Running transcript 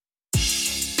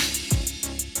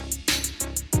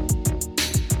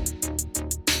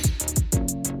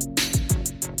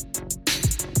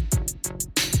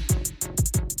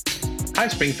Hi,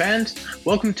 Spring fans.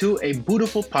 Welcome to a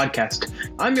beautiful podcast.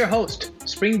 I'm your host,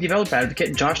 Spring developer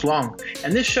advocate Josh Long,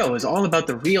 and this show is all about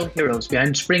the real heroes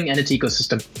behind Spring and its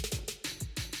ecosystem.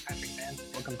 Hi, Spring fans.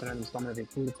 Welcome to another installment of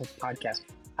a beautiful podcast.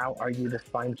 How are you this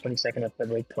fine 22nd of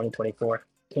February 2024?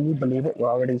 Can you believe it?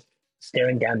 We're already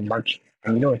staring down March,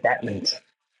 and you know what that means.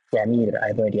 Yeah, me either. I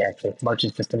have no idea, actually. March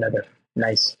is just another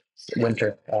nice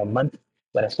winter month,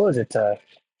 but I suppose it's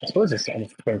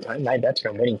springtime. That's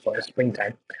what I'm waiting for,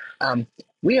 springtime. Um,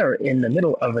 we are in the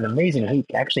middle of an amazing week.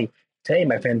 Actually, today,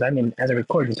 my friends, as I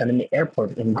record this, I'm in the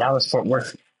airport in Dallas, Fort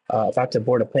Worth, about to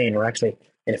board a plane, or actually,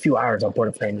 in a few hours, I'll board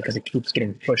a plane because it keeps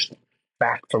getting pushed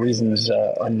back for reasons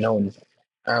unknown.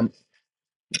 Um,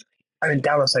 I'm in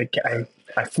Dallas.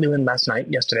 I flew in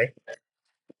yesterday.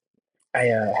 I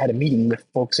had a meeting with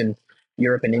folks in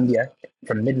Europe and India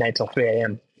from midnight till 3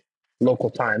 a.m. local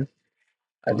time.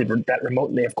 I did that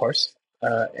remotely, of course,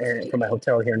 and from my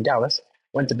hotel here in Dallas.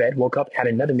 Went to bed, woke up, had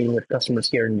another meeting with customers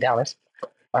here in Dallas,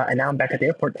 and now I'm back at the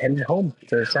airport heading home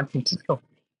to San Francisco.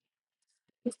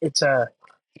 It's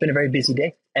been a very busy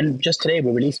day, and just today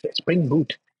we released Spring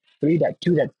Boot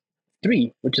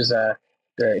 3.2.3, which is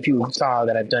if you saw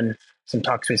that I've done some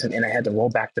talks recently, and I had to roll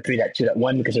back the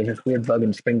 3.2.1 because there's this weird bug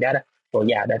in Spring Data. Well,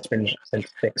 yeah, that's been since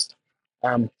fixed.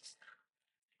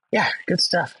 Yeah, good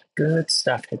stuff. Good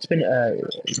stuff. It's been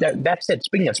that said.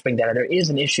 Speaking of Spring Data, there is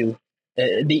an issue.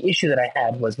 The issue that I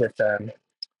had was with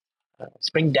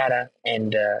Spring Data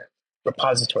and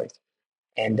repositories,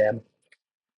 and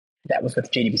that was with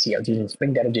JDBC. I was using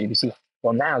Spring Data JDBC.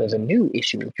 Well, now there's a new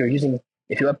issue.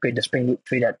 If you upgrade to Spring Boot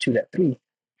 3.2.3,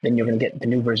 then you're going to get the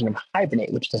new version of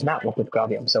Hibernate, which does not work with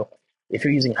Gravium. So if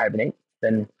you're using Hibernate,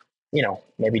 then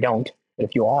maybe don't. But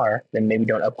if you are, then maybe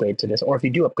don't upgrade to this. Or if you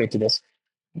do upgrade to this,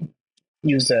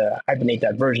 use the Hibernate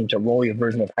version to roll your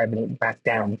version of Hibernate back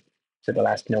down to the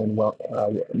last known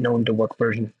to work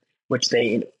version, which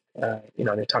they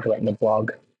talk about in the blog.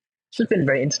 So it's been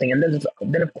very interesting. And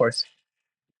then of course,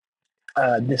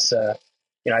 I've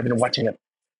been watching a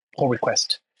pull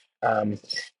request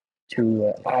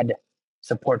to add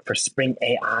support for Spring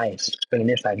AI, Spring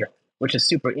Initializer, which is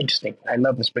super interesting. I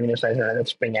love the Spring Initializer. I love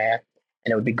Spring AI,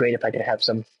 and it would be great if I could have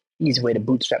some easy way to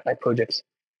bootstrap my projects.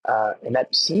 And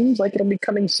that seems like it'll be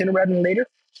coming sooner rather than later.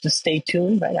 Just stay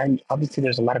tuned, right? And obviously,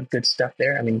 there's a lot of good stuff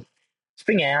there. I mean,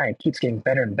 Spring AI keeps getting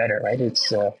better and better, right?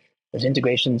 There's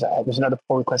integrations. There's another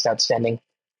pull request outstanding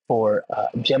for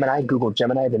Gemini, Google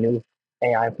Gemini, the new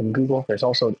AI from Google. There's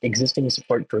also existing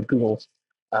support for Google's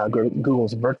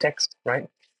Vertex, right?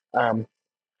 Just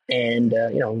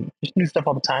new stuff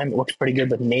all the time. It works pretty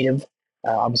good with native.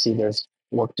 Obviously, there's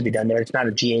work to be done there. It's not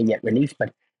a GA yet release,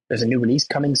 but there's a new release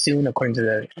coming soon, according to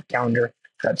the calendar.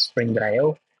 That's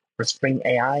Spring.io for Spring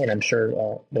AI, and I'm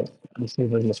sure that this new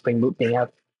version of Spring Boot being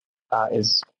out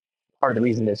is part of the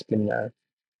reason it's been.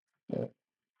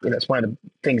 It's one of the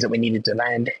things that we needed to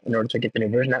land in order to get the new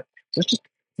version out. So it's just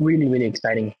really, really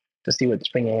exciting to see what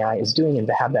Spring AI is doing, and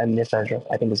to have that in this Azure,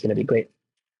 I think is going to be great.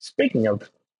 Speaking of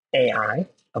AI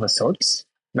of a sorts,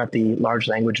 not the large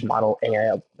language model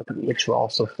AI, which we're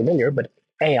also familiar, but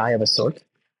AI of a sort.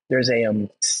 There's a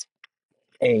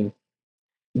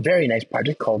very nice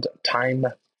project called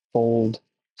Timefold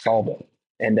Solver,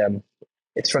 and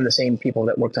it's from the same people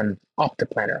that worked on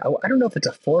Optiplanner. I don't know if it's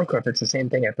a fork or if it's the same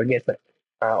thing. I forget, but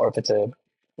or if it's a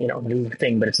new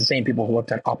thing. But it's the same people who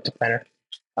worked on Optiplanner,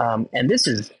 and this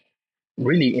is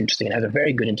really interesting. It has a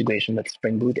very good integration with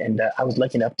Spring Boot, and I was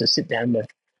lucky enough to sit down with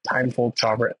Timefold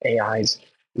Solver AI's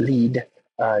lead,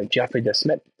 Geoffrey De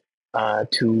Smet,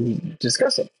 to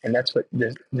discuss it. And that's what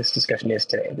this discussion is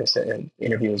today. This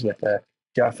interview is with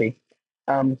Geoffrey.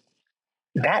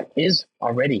 That is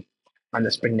already on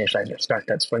the Spring Initializer. Start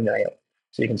that Spring.io.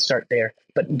 So you can start there,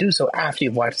 but do so after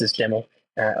you've watched this demo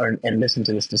and listen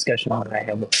to this discussion that I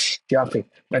have with Geoffrey.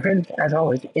 My friend, as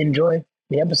always, enjoy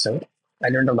the episode. I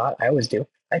learned a lot. I always do.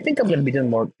 I think I'm going to be doing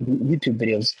more YouTube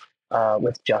videos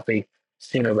with Geoffrey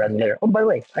sooner rather than later. Oh, by the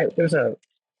way, there's a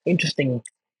interesting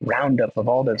roundup of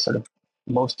all the sort of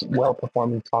most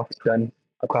well-performing talks done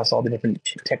across all the different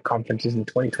tech conferences in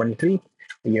 2023,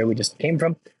 the year we just came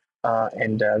from.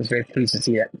 And I was very pleased to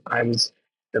see that I was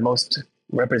the most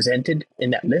represented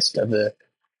in that list of the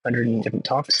 100 different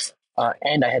talks.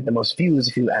 And I had the most views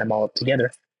if you add them all up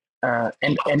together.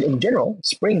 And in general,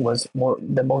 Spring was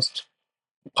the most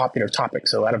popular topic.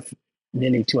 So out of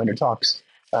nearly 200 talks,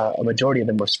 a majority of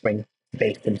them were Spring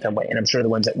based in some way. And I'm sure the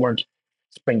ones that weren't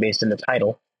Spring based in the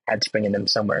title had Spring in them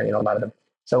somewhere, a lot of them.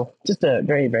 So just a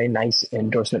very, very nice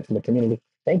endorsement from the community.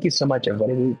 Thank you so much,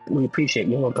 everybody. We appreciate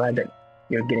you. We're glad that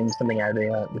you're getting something out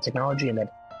of the technology and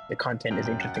that the content is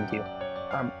interesting to you.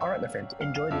 All right, my friends,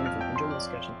 enjoy the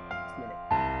discussion. See you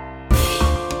next.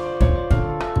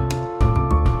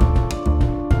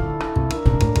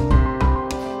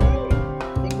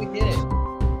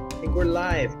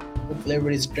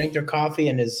 Hopefully everybody's drank their coffee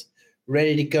and is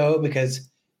ready to go because,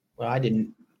 well, I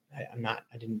didn't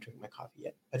drink my coffee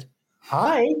yet. But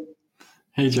hi.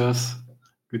 Hey, Joss.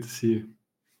 Good to see you.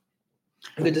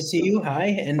 Good to see you. Hi.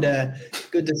 And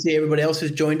good to see everybody else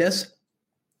who's joined us.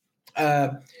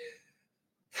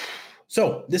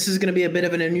 So this is going to be a bit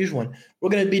of an unusual one. We're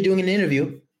going to be doing an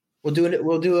interview. We'll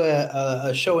do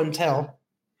a show and tell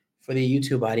for the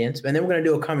YouTube audience, and then we're going to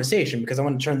do a conversation because I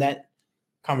want to turn that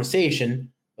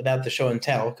conversation without the show and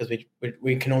tell because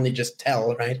we can only just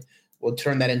tell, right? We'll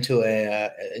turn that into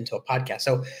a podcast.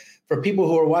 So for people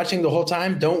who are watching the whole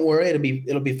time, don't worry,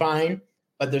 it'll be fine.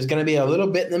 But there's going to be a little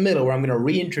bit in the middle where I'm going to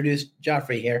reintroduce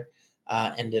Geoffrey here,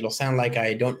 and it'll sound like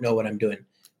I don't know what I'm doing,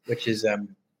 which is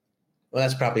well,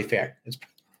 that's probably fair. It's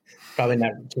probably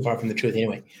not too far from the truth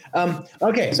anyway.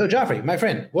 Okay, so Geoffrey, my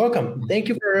friend, welcome. Thank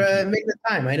you for making the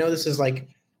time. I know this is like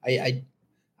I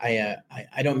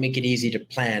don't make it easy to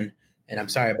plan, and I'm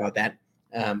sorry about that.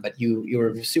 But you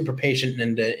were super patient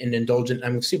and indulgent.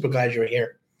 I'm super glad you're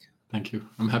here. Thank you.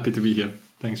 I'm happy to be here.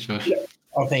 Thanks, Josh. Yeah.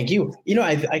 Oh, thank you. You know,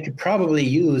 I could probably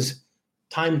use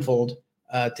Timefold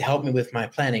to help me with my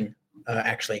planning.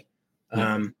 Actually,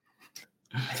 I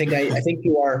think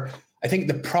you are. I think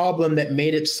the problem that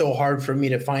made it so hard for me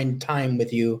to find time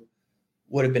with you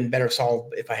would have been better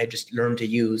solved if I had just learned to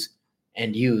use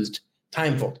and used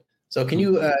Timefold. So can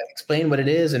you explain what it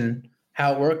is and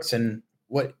how it works and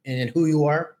who you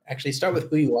are? Actually, start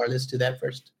with who you are. Let's do that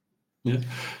first. Yeah.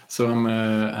 So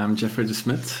I'm Geoffrey De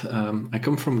Smet. I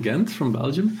come from Ghent, from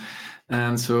Belgium.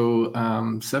 And so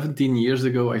 17 years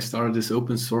ago, I started this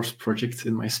open source project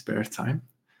in my spare time.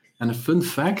 And a fun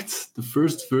fact, the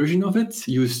first version of it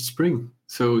used Spring.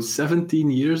 So 17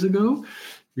 years ago,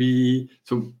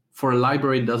 for a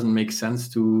library, it doesn't make sense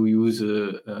to use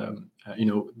the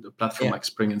platform like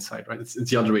Spring inside, right? It's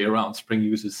the other way around. Spring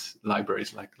uses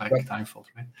libraries like Timefold,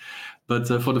 right? But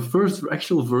for the first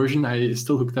actual version, I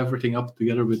still hooked everything up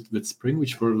together with Spring,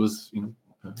 which was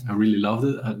I really loved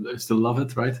it. I still love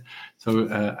it, right? So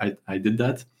I did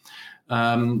that.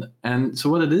 And so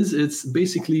what it is, it's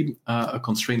basically a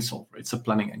constraint solver. It's a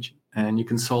planning engine, and you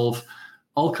can solve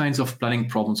all kinds of planning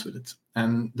problems with it.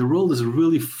 And the world is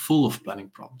really full of planning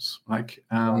problems. Like,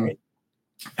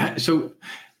 so,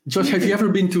 Josh, have you ever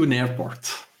been to an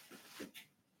airport?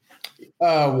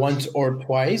 Once or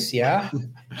twice, yeah.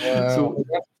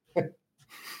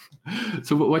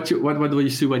 So what do you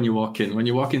see when you walk in? When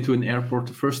you walk into an airport,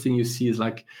 the first thing you see is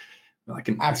like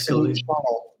an absolute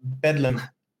bedlam,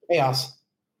 chaos.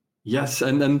 Yes,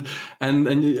 and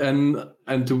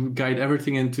to guide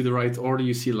everything into the right order,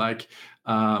 you see like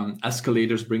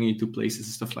escalators bringing you to places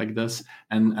and stuff like this,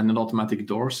 and then automatic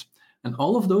doors, and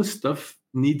all of those stuff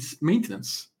needs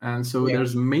maintenance, and so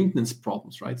there's maintenance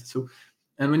problems, right? So,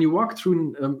 and when you walk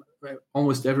through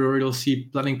almost everywhere, you'll see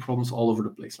planning problems all over the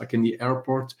place. Like in the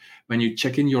airport, when you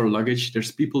check in your luggage,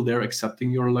 there's people there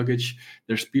accepting your luggage.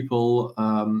 There's people,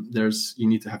 you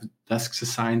need to have desks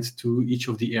assigned to each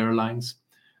of the airlines.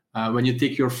 When you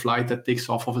take your flight that takes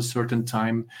off of a certain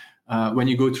time, when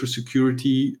you go through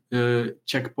security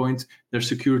checkpoint, there's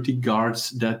security guards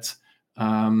that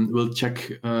will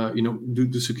check, do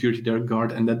the security there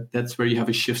guard, and that's where you have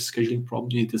a shift scheduling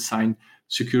problem. You need to assign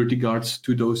security guards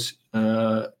to those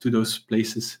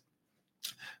places.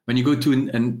 When you go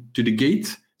to the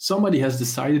gate, somebody has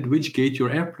decided which gate your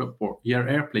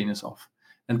airplane is off,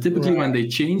 and typically when they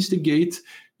change the gate,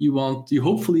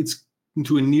 hopefully it's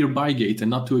to a nearby gate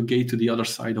and not to a gate to the other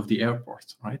side of the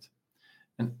airport, right?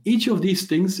 And each of these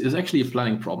things is actually a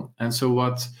planning problem. And so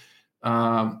what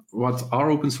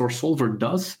our open source solver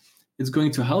does, it's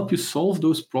going to help you solve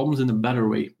those problems in a better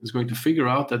way. It's going to figure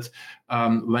out that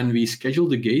when we schedule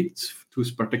the gate to a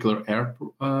particular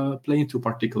airplane, to a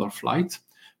particular flight,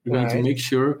 we're going to make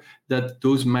sure that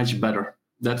those match better.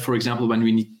 That, for example, when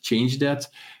we need to change that,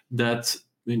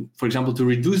 for example, to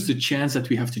reduce the chance that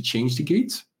we have to change the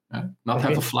gate, not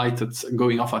have a flight that's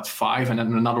going off at 5 and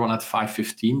then another one at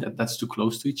 5:15. That's too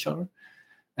close to each other.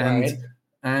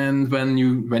 And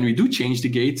when we do change the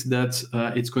gate, that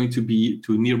it's going to be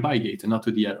to a nearby gate and not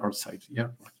to the outside of the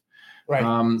airport. Right.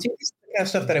 See, this is the kind of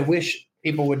stuff that I wish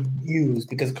people would use,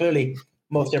 because clearly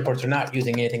most airports are not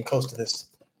using anything close to this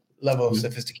level of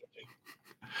sophistication.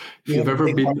 If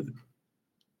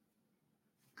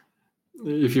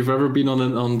you've ever been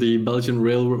on the Belgian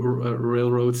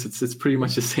railroads, it's pretty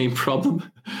much the same problem.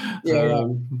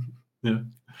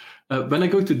 When I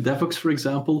go to Devox, for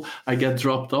example, I get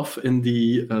dropped off in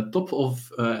the top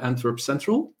of Antwerp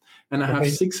Central, and I have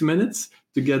 6 minutes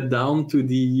to get down to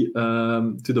the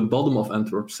bottom of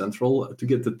Antwerp Central to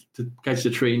catch the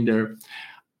train there.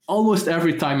 Almost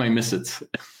every time I miss it.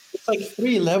 It's like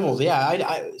 3 levels.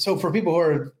 Yeah. So for people who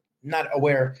are not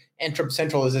aware, Antwerp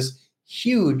Central is this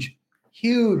huge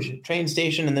train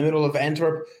station in the middle of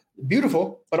Antwerp.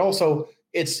 Beautiful, but also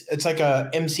it's like a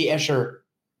MC Escher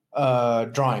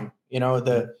drawing.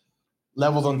 The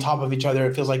levels on top of each other.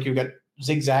 It feels like you've got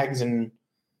zigzags, and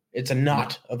it's a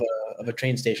knot of a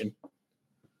train station.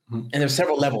 Mm-hmm. And there's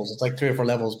several levels. It's like 3 or 4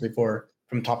 levels before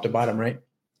from top to bottom, right?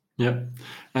 Yeah.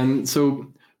 And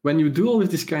so when you do all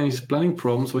of these kinds of planning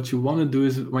problems, what you want to do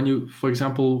is for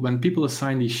example, when people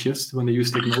assign these shifts, when they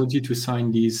use technology to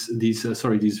assign these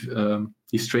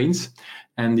trains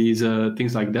and these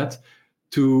things like that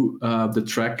to the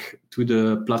track, to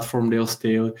the platform they'll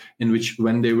stay in,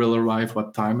 when they will arrive,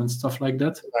 what time, and stuff like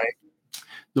that. Right.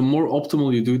 The more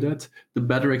optimal you do that, the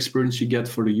better experience you get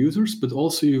for the users, but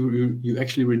also you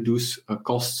actually reduce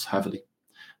costs heavily.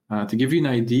 To give you an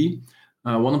idea,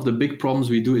 one of the big problems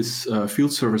we do is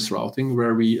field service routing,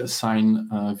 where we assign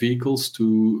vehicles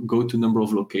to go to a number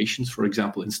of locations, for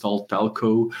example, install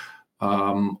telco,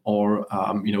 or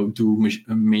do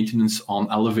maintenance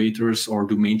on elevators, or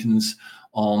do maintenance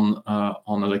on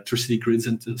electricity grids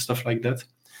and stuff like that.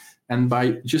 And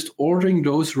by just ordering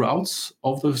those routes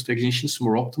of those technicians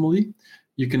more optimally,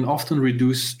 you can often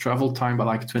reduce travel time by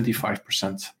like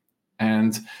 25%.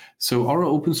 And so our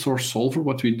open source solver,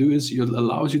 what we do is it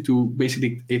allows you to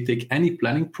basically take any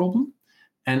planning problem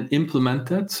and implement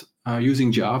that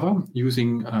using Java,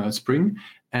 using Spring,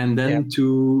 and then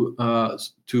to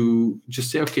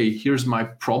just say, okay, here's my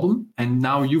problem, and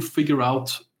now you figure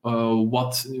out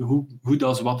who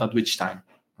does what at which time,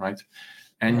 right?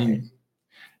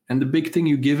 And the big thing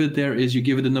you give it there is you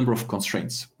give it a number of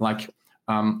constraints. Like,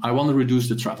 I want to reduce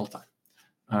the travel time.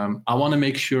 I want to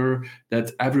make sure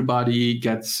that everybody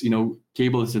gets,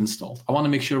 cable is installed. I want to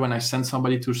make sure when I send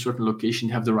somebody to a certain location,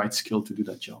 you have the right skill to do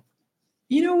that job.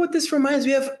 You know what this reminds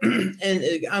me of?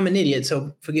 And I'm an idiot,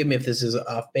 so forgive me if this is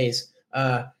off base.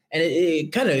 And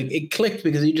it kind of clicked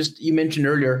because you mentioned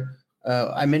earlier.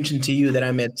 I mentioned to you that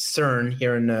I'm at CERN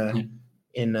here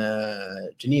in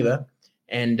Geneva.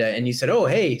 And you said, oh,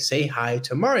 hey, say hi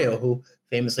to Mario, who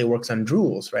famously works on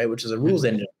Drools, right, which is a rules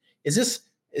engine. Is this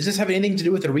have anything to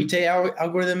do with the Rite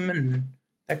algorithm and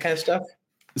that kind of stuff?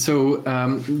 So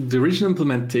the original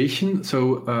implementation,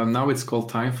 now it's called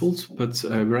Timefold, but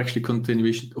we're actually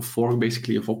continuation of fork,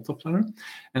 basically, of Optoplanner.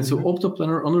 And so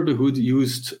Optoplanner under the hood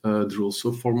used Drools.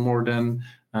 So for more than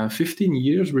 15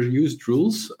 years, we used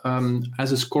Drools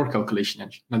as a score calculation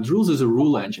engine. Now, Drools is a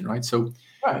rule engine, right? So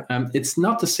it's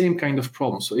not the same kind of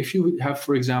problem. So if you have,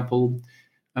 for example,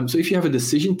 if you have a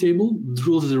decision table,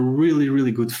 Drools is a really,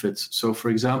 really good fit. So for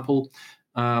example,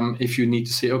 if you need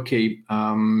to say, okay,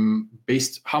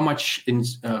 based how much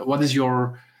what is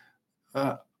your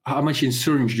how much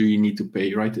insurance do you need to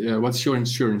pay, right? What's your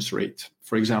insurance rate?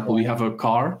 For example, you have a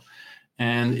car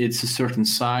and it's a certain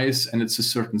size and it's a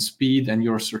certain speed and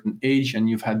you're a certain age and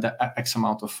you've had that X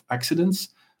amount of accidents.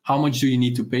 How much do you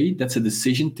need to pay? That's a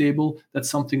decision table.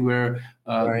 That's something where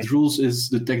Drools is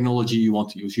the technology you want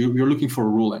to use. You're looking for a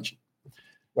rule engine.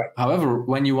 Right. However,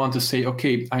 when you want to say,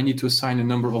 okay, I need to assign a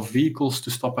number of vehicles to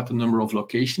stop at a number of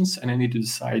locations, and I need to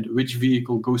decide which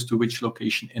vehicle goes to which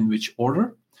location in which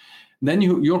order, then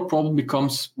your problem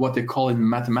becomes what they call in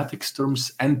mathematics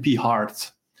terms NP hard.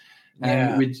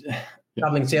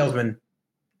 Traveling salesman.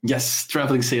 Yes,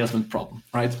 traveling salesman problem,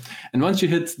 right? And once you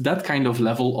hit that kind of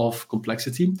level of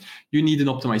complexity, you need an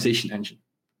optimization engine,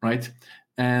 right?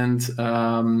 And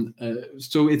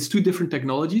so it's two different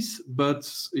technologies,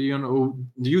 but the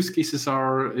use cases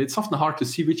it's often hard to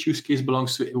see which use case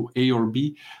belongs to A or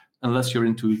B, unless you're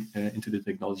into the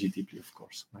technology deeply, of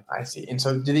course. Right? I see. And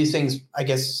so do these things, I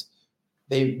guess,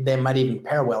 they might even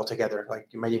pair well together. Like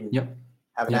you might even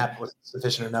have an app with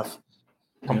sufficient enough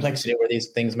complexity where these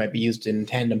things might be used in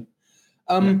tandem.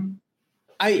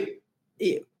 It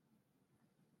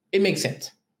makes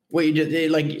sense. What you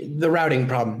just like the routing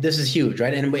problem. This is huge,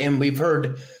 right? And we've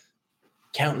heard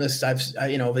countless.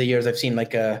 Over the years I've seen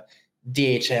like a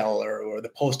DHL or the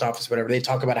post office, whatever. They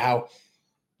talk about how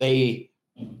they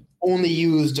only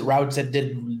used routes that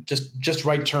did just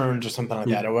right turns or something like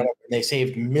that, or whatever. And they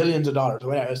saved millions of dollars or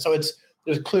whatever. So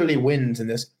there's clearly wins in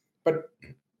this. But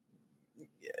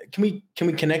can we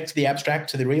connect the abstract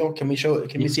to the real? Can we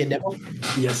see a demo?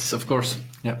 Yes, of course.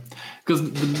 Yeah,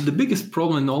 because the biggest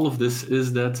problem in all of this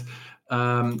is that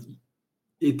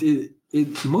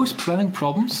most planning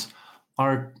problems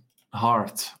are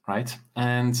hard, right?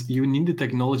 And you need a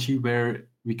technology where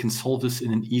we can solve this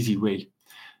in an easy way.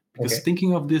 Because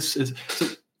thinking of this is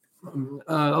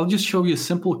I'll just show you a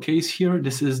simple case here.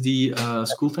 This is the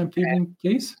school timetabling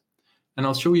case. and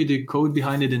I'll show you the code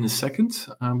behind it in a second,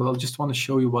 but I'll just want to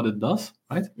show you what it does,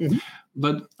 right? Mm-hmm.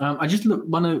 But I just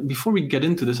want to, before we get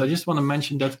into this, I just want to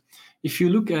mention that if you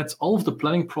look at all of the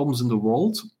planning problems in the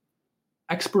world,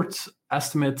 experts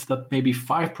estimate that maybe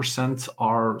 5%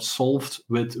 are solved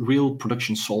with real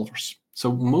production solvers.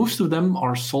 So most of them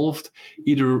are solved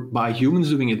either by humans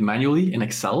doing it manually in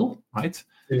Excel, right?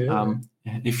 Yeah.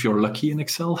 If you're lucky in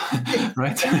Excel,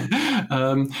 right?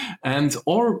 And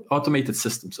or automated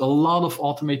systems. A lot of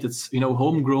automated,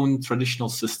 homegrown traditional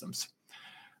systems.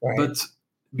 Right. But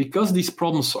because these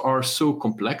problems are so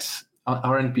complex,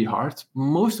 R&P hard,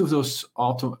 most of those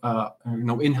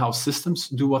in-house systems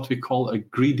do what we call a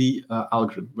greedy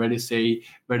algorithm, where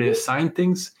they assign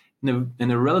things in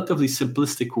a relatively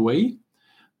simplistic way,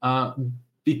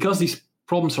 because these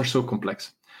problems are so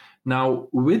complex. Now,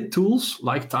 with tools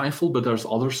like Timefold, but there's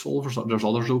other solvers, there's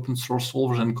other open source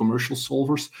solvers and commercial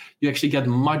solvers, you actually get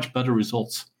much better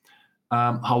results.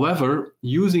 However,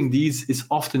 using these is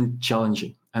often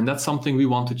challenging, and that's something we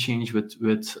want to change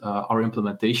with our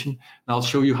implementation. And I'll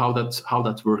show you how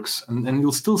that works, and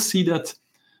you'll still see that.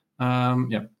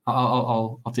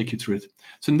 I'll take you through it.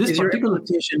 So in this particular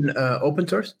implementation open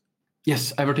source?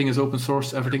 Yes, everything is open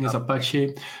source. Everything is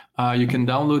Apache. You can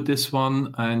download this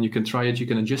one and you can try it. You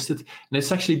can adjust it, and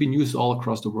it's actually been used all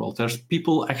across the world. There's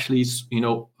people actually,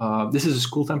 this is a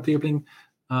school timetabling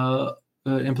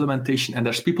implementation, and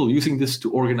there's people using this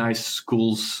to organize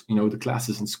schools, the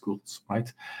classes in schools,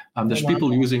 right? There's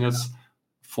people using us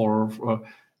for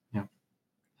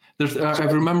There's I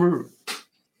remember.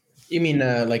 You mean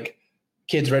like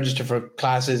kids register for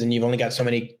classes, and you've only got so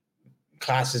many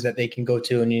classes that they can go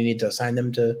to, and you need to assign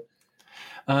them to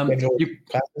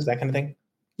classes, that kind of thing?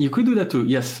 You could do that too,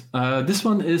 yes. This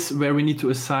one is where we need to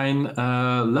assign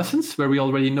lessons, where we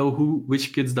already know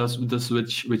which kids does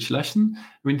which lesson.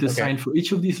 We need to assign for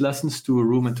each of these lessons to a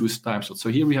room and to a time slot. So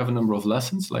here we have a number of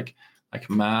lessons like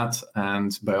math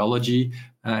and biology.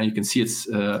 You can see it's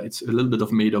a little bit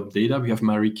of made up data. We have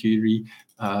Marie Curie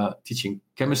teaching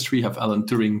chemistry, we have Alan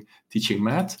Turing teaching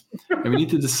math, and we need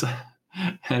to decide.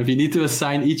 We need to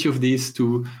assign each of these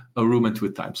to a room and to a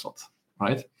time slot,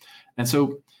 right? And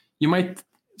so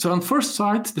on first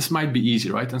sight, this might be easy,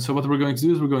 right? And so what we're going to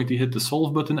do is we're going to hit the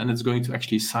solve button, and it's going to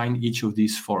actually assign each of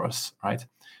these for us, right?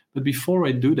 But before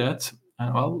I do that,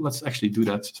 let's actually do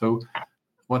that. So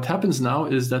what happens now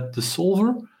is that the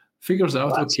solver figures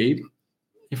out, okay,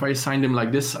 if I assign them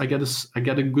like this, I get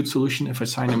a good solution. If I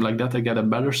assign them like that, I get a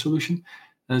better solution.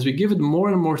 And as we give it more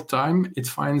and more time, it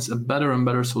finds a better and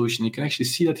better solution. You can actually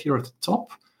see that here at the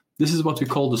top. This is what we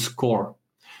call the score.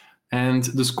 And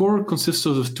the score consists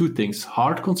of two things,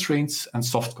 hard constraints and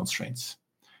soft constraints.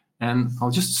 And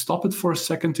I'll just stop it for a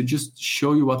second to just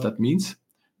show you what that means.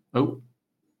 Oh,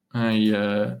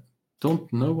 I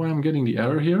don't know why I'm getting the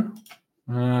error here.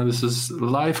 This is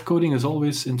live coding is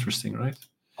always interesting, right?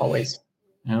 Always.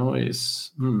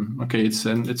 Okay, it's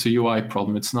a UI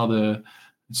problem. It's not a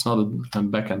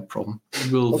backend problem.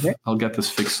 I'll get this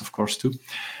fixed, of course, too.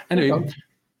 Anyway,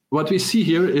 what we see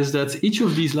here is that each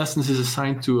of these lessons is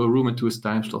assigned to a room and to a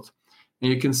time slot. And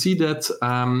you can see that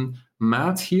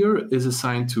math here is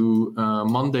assigned to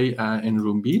Monday in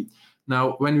room B.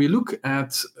 Now, when we look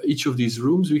at each of these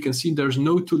rooms, we can see there's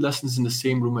no two lessons in the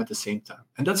same room at the same time.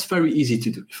 And that's very easy to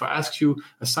do. If I ask you,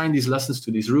 assign these lessons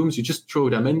to these rooms, you just throw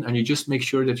them in, and you just make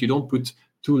sure that you don't put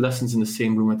two lessons in the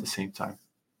same room at the same time,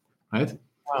 right?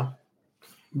 Wow.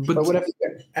 But what if you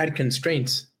add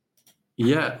constraints?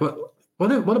 Yeah.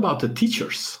 What about the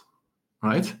teachers,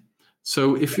 right?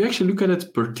 So if you actually look at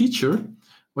it per teacher,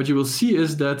 what you will see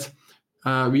is that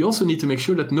we also need to make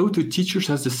sure that no two teachers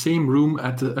has the same room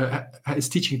is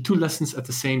teaching two lessons at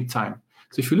the same time.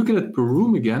 So if you look at it per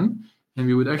room again, and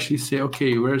we would actually say,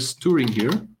 okay, where's Turing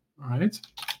here, all right?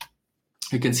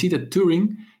 You can see that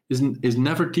Turing is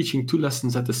never teaching two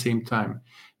lessons at the same time.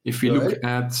 If you look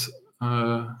at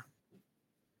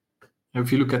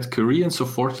Curie and so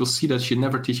forth, you'll see that she's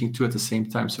never teaching two at the same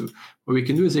time. So what we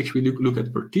can do is actually look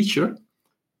at per teacher. You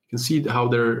can see how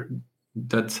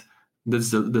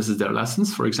this is their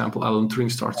lessons. For example, Alan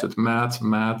Turing starts with math,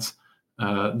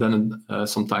 then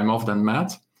some time off, then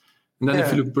math. And then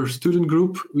if you look per student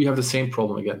group, we have the same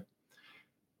problem again.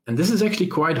 And this is actually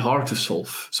quite hard to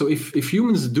solve. So if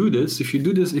humans do this, if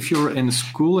you're in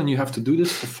school and you have to do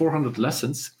this for 400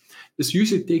 lessons, this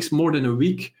usually takes more than a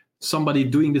week. Somebody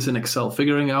doing this in Excel,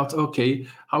 figuring out, okay,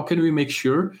 how can we make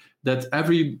sure that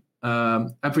every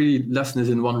lesson is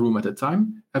in one room at a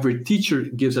time, every teacher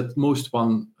gives at most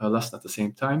one lesson at the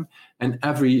same time, and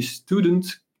every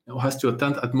student has to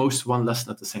attend at most one lesson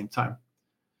at the same time.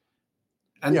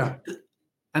 And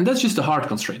that's just the hard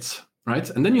constraints. right?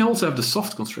 And then you also have the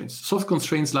soft constraints. Soft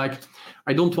constraints like,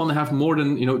 I don't want to have more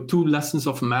than 2 lessons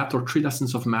of math or 3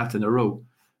 lessons of math in a row.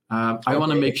 I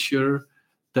want to make sure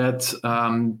that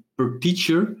per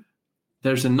teacher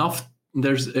there's enough.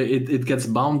 It gets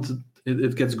bound.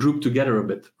 It gets grouped together a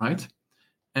bit, right?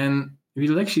 And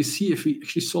we'll actually see if we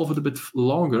actually solve it a bit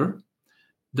longer,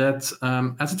 that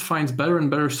as it finds better and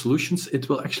better solutions, it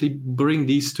will actually bring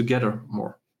these together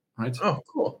more, right? Oh,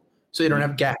 cool. So you don't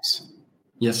have gaps.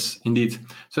 Yes, indeed.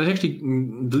 So I actually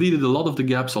deleted a lot of the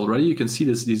gaps already. You can see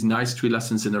these nice 3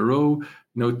 lessons in a row,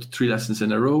 3 lessons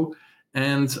in a row.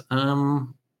 And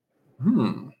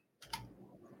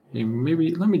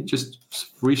maybe let me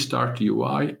just restart the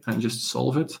UI and just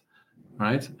solve it,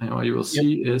 right? And what you will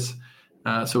see is,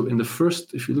 so in the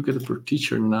first, if you look at it per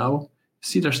teacher now,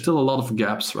 see there's still a lot of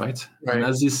gaps, right? And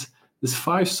as this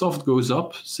 5 soft goes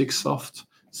up, 6 soft,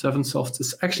 7 soft,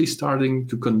 it's actually starting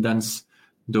to condense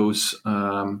those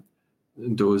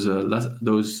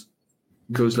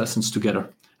lessons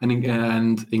together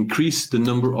and increase the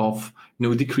number of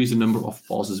decrease the number of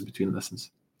pauses between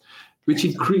lessons, which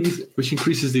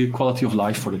increases the quality of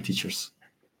life for the teachers.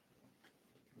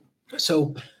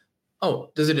 So,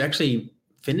 does it actually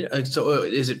finish? So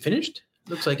is it finished?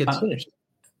 Looks like it's finished.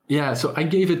 Yeah, so I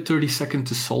gave it 30 seconds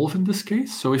to solve in this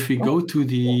case. So if we go to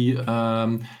the,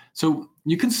 so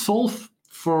you can solve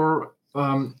for,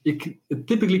 it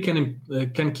typically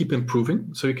can keep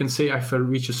improving. So you can say, if I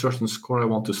reach a certain score, I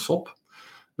want to stop.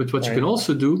 But what you can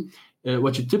also do,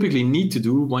 what you typically need to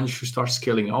do once you start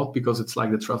scaling out, because it's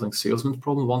like the traveling salesman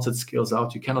problem. Once it scales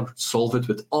out, you cannot solve it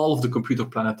with all of the computer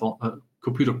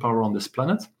power on this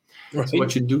planet. Right. So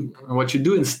what you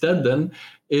do instead then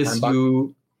is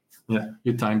you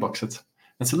time box it.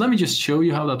 And so let me just show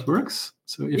you how that works.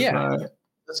 So if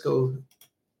let's go.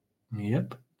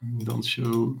 Yep, don't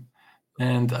show.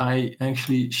 And I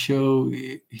actually show,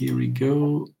 here we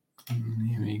go.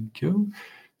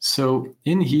 So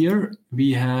in here,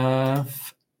 we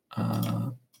have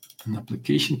an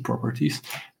application properties.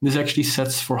 This actually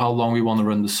sets for how long we want to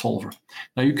run the solver.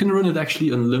 Now you can run it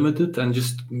actually unlimited and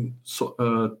just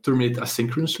terminate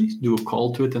asynchronously, do a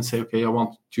call to it and say, okay, I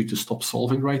want you to stop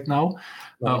solving right now.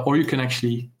 Right. Or you can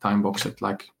actually time box it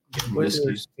like where's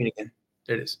the screen again?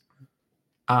 There it is.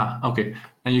 Okay.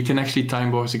 And you can actually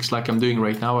time box it like I'm doing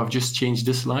right now. I've just changed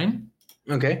this line.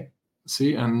 Okay.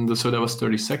 See, and so that was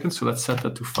 30 seconds. So let's set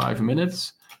that to 5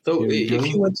 minutes. So if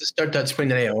you went to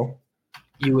start.spring.io,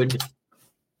 you would,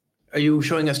 are you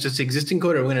showing us just existing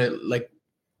code, or are we going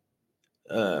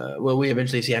to will we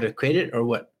eventually see how to create it or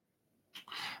what?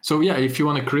 So yeah, if you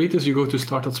want to create this, you go to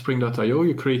start.spring.io,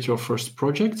 you create your first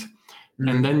project,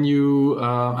 and then you, and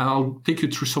I'll take you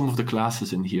through some of the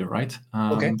classes in here, right?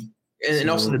 Okay. And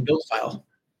also the build file.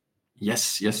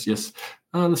 Yes.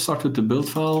 Let's start with the build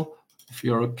file. If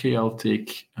you're okay, I'll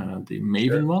take the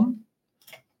Maven one.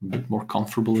 A bit more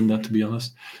comfortable in that, to be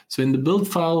honest. So in the build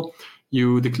file,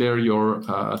 you declare your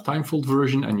Timefold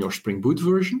version and your Spring Boot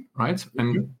version, right?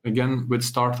 And again, with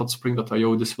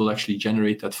start.spring.io, this will actually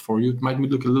generate that for you. It might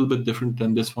look a little bit different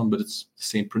than this one, but it's the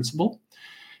same principle.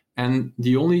 And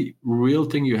the only real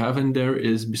thing you have in there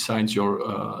is, besides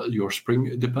your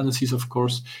Spring dependencies, of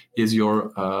course, is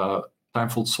your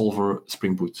Timefold Solver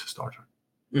Spring Boot starter.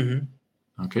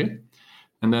 Okay.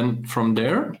 And then from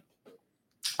there,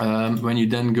 when you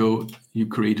then go, you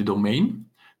create a domain.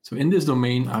 So in this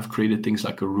domain, I've created things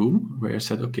like a room, where I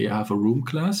said, okay, I have a room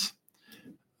class.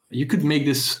 You could make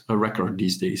this a record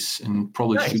these days, and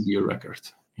probably should be a record.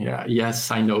 Yeah, yes,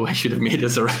 I know. I should have made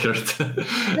this a record.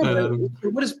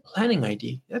 What is planning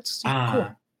ID? That's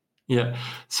cool. Yeah.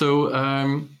 So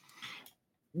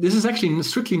this is actually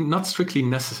not strictly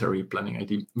necessary planning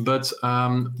ID, but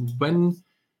when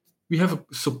we have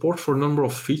support for a number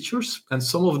of features, and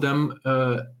some of them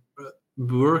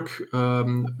work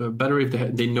better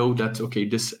if they know that, okay,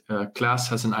 this class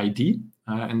has an ID,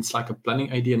 and it's like a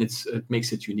planning ID, and it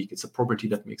makes it unique. It's a property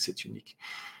that makes it unique.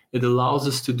 It allows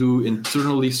us to do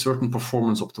internally certain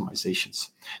performance optimizations.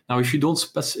 Now, if you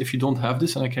don't have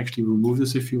this, and I can actually remove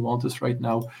this if you want this right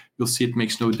now, you'll see it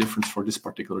makes no difference for this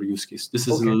particular use case. This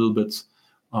is a little bit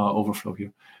overflow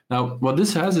here. Now, what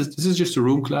this has is, this is just a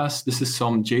room class. This is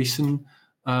some JSON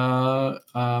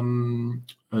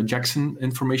Jackson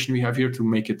information we have here to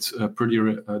make it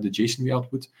prettier, the JSON we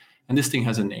output. And this thing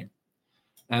has a name.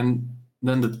 And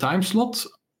then the time slot,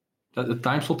 the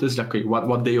time slot is, okay,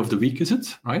 what day of the week is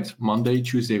it, right? Monday,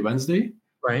 Tuesday, Wednesday.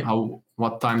 Right.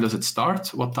 What time does it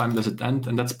start? What time does it end?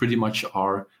 And that's pretty much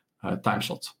our time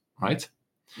slot, right?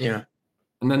 Yeah.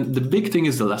 And then the big thing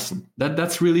is the lesson.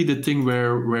 That's really the thing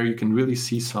where you can really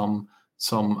see some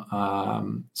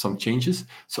some changes,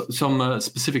 some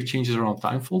specific changes around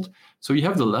Timefold. So you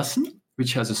have the lesson,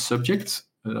 which has a subject,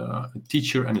 a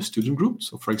teacher, and a student group.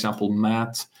 So, for example,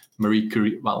 math, Marie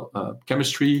Curie,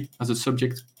 chemistry as a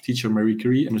subject, teacher Marie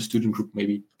Curie, and a student group,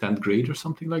 maybe 10th grade or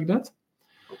something like that.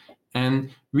 And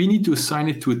we need to assign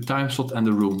it to a time slot and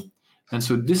a room. And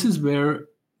so this is where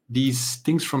these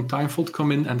things from Timefold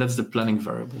come in, and that's the planning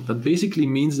variable. That basically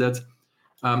means that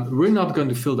we're not going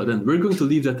to fill that in. We're going to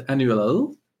leave that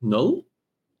NULL null,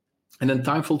 and then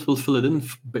Timefold will fill it in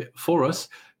for us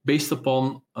based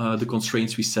upon the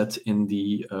constraints we set in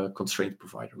the constraint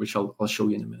provider, which I'll show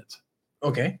you in a minute.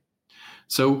 Okay.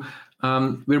 So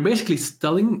we're basically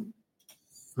telling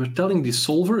the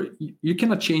solver, you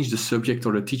cannot change the subject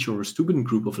or a teacher or a student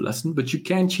group of a lesson, but you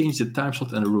can change the time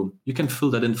slot and a room. You can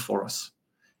fill that in for us.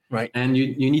 Right. And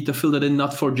you need to fill that in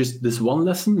not for just this one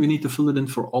lesson. We need to fill it in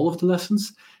for all of the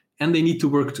lessons, and they need to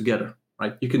work together,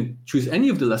 right? You can choose any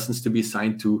of the lessons to be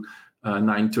assigned to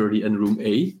 9:30 and room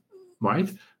A, right?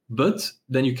 But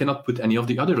then you cannot put any of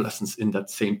the other lessons in that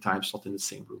same time slot in the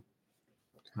same room,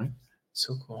 right?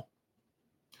 So cool.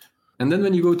 And then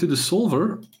when you go to the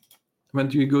solver,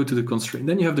 when you go to the constraint,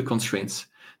 then you have the constraints.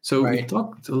 So we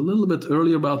talked a little bit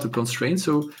earlier about the constraints.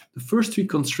 So the first three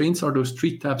constraints are those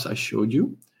three tabs I showed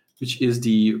you, which is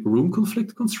the room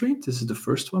conflict constraint. This is the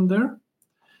first one there,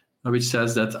 which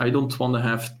says that I don't want to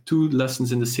have two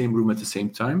lessons in the same room at the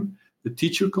same time. The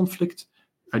teacher conflict,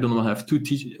 I don't want to have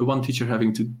one teacher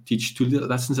having to teach two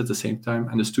lessons at the same time.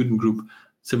 And the student group,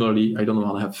 similarly, I don't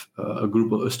want to have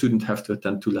a student have to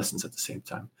attend two lessons at the same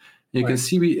time. And you can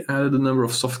see we added a number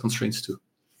of soft constraints too.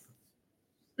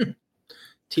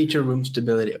 Teacher room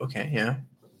stability. Okay, yeah.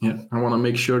 Yeah, I want to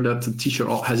make sure that the teacher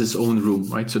has his own room,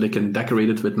 right? So they can decorate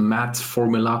it with math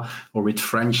formula or with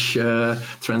French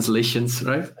translations,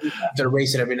 right? You have to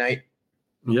erase it every night.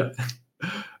 Yeah.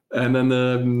 And then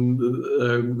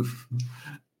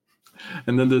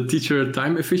the teacher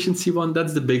time efficiency one,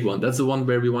 that's the big one. That's the one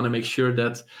where we want to make sure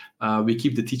that we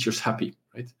keep the teachers happy,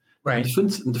 right? Right.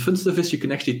 The fun stuff is you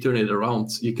can actually turn it around.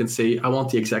 You can say, I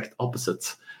want the exact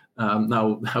opposite.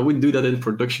 Now, I wouldn't do that in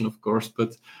production, of course,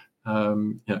 but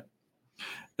yeah.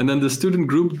 And then the student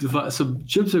group,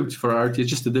 subject variety is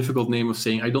just a difficult name of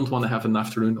saying, I don't want to have an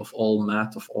afternoon of all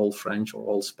math, of all French, or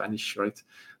all Spanish, right?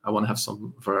 I want to have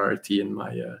some variety in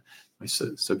my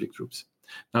subject groups.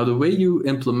 Now, the way you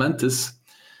implement this,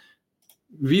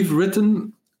 we've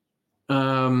written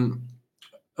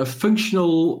a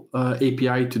functional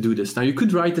API to do this. Now, you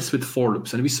could write this with for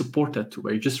loops, and we support that too,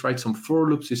 where you just write some for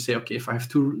loops. You say, okay, if I have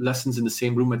two lessons in the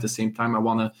same room at the same time, I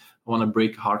want to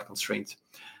break a hard constraint.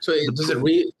 So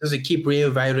does it keep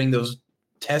reevaluating those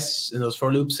tests and those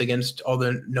for loops against all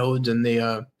the nodes and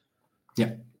the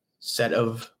set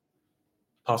of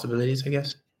possibilities, I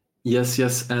guess?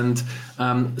 Yes. And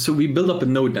so we build up a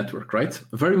node network, right?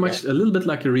 Very much a little bit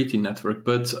like a RETI network,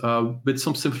 but with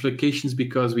some simplifications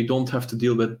because we don't have to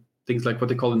deal with things like what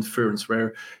they call inference,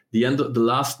 where the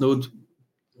last node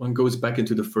one goes back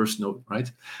into the first node,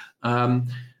 right?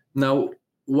 Now,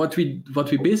 what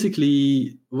this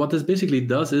basically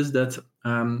does is that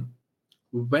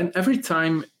when every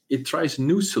time it tries a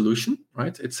new solution,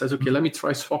 right? It says, okay, let me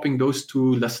try swapping those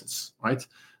two lessons, right?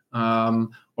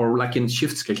 Or like in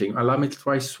shift scheduling, let me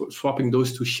try swapping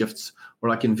those two shifts. Or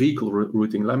like in vehicle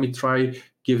routing, let me try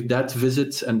give that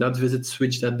visit and that visit,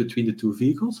 switch that between the two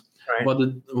vehicles. Right.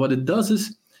 What it does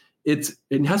is it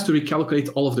has to recalculate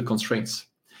all of the constraints.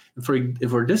 And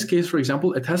for this case, for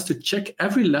example, it has to check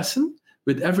every lesson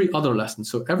with every other lesson.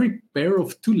 So every pair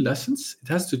of two lessons, it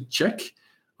has to check,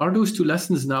 are those two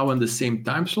lessons now in the same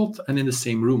time slot and in the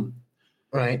same room?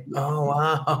 Right. Oh,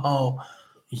 wow.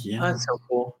 Yeah. That's so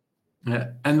cool.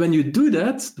 And when you do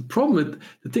that,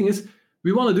 the thing is,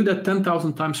 we want to do that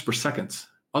 10,000 times per second.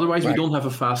 Otherwise, we don't have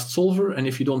a fast solver. And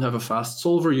if you don't have a fast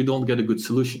solver, you don't get a good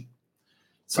solution.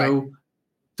 So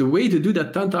the way to do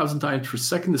that 10,000 times per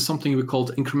second is something we call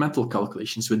incremental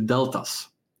calculations with deltas,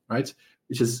 right?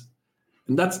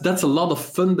 And that's a lot of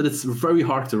fun, but it's very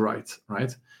hard to write,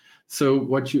 right? So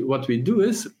what we do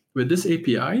is, with this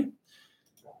API,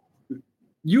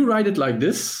 you write it like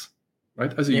this,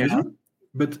 right, as a user,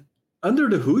 but under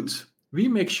the hood, we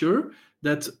make sure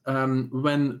that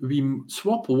when we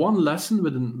swap one lesson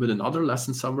with another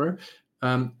lesson somewhere,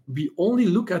 we only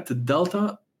look at the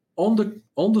delta on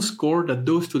the score that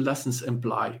those two lessons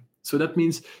imply. So that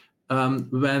means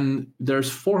when there's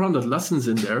 400 lessons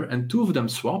in there and two of them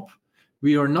swap,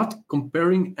 we are not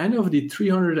comparing any of the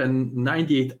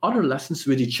 398 other lessons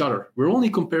with each other. We're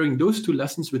only comparing those two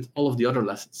lessons with all of the other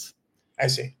lessons. I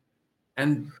see.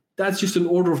 And that's just an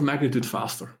order of magnitude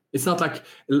faster, It's not like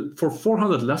for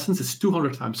 400 lessons, it's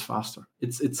 200 times faster.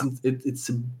 It's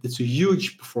a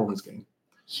huge performance gain.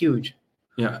 Huge.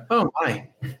 Yeah. Oh my.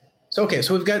 So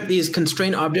we've got these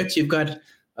constraint objects. You've got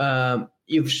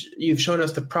you've shown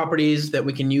us the properties that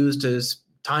we can use to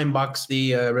time box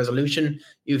the resolution.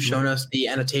 You've shown us the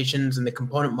annotations and the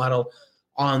component model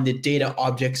on the data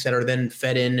objects that are then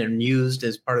fed in and used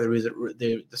as part of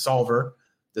the solver,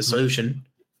 the solution.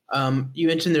 You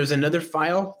mentioned there's another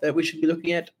file that we should be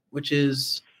looking at, which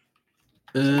is.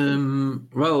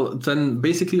 Well, then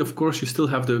basically, of course, you still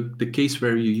have the case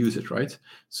where you use it, right?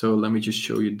 So let me just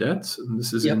show you that. And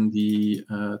this is in the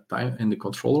in the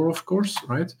controller, of course,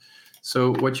 right?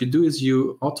 So what you do is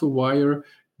you auto wire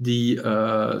the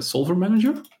solver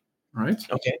manager, right?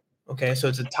 Okay. So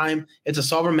it's a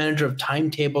solver manager of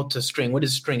timetable to string. What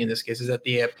is string in this case? Is that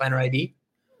the planner ID?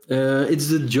 It's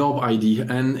the job ID,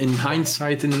 and in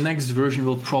hindsight, in the next version,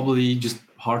 we'll probably just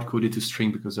hard code it to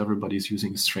string because everybody's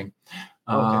using a string.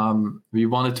 We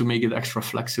wanted to make it extra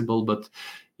flexible, but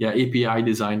yeah, API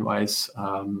design wise,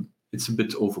 it's a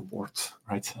bit overboard,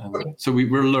 right? And so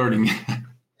we're learning.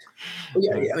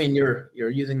 I mean, you're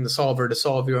using the solver to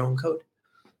solve your own code.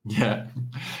 Yeah,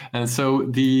 and so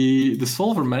the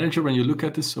solver manager, when you look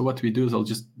at this, so what we do is I'll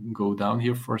just go down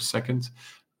here for a second.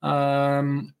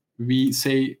 We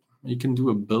say you can do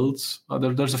a build.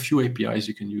 There's a few APIs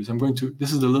you can use.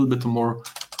 This is a little bit more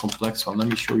complex one. Let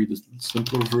me show you the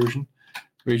simpler version.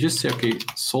 Where you just say, okay,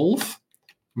 solve.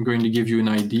 I'm going to give you an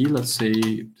ID. Let's say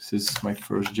this is my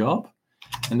first job.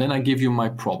 And then I give you my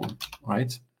problem,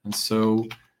 right? And so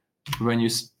when you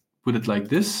put it like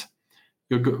this,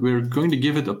 we're going to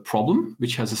give it a problem,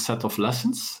 which has a set of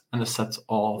lessons and a set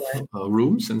of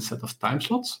rooms and a set of time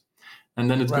slots. And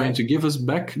then it's going to give us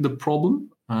back the problem.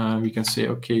 We can say,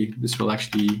 okay, this will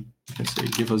actually,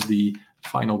 give us the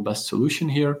final best solution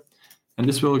here. And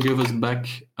this will give us back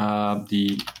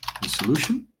the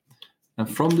solution. And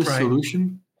from this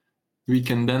solution, we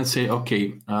can then say,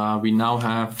 okay, we now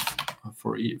have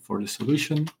for the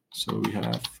solution. So we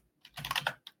have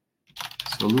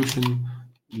solution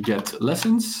get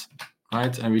lessons,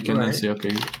 right? And we can then say, okay,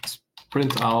 let's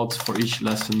print out for each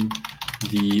lesson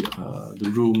the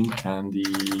room and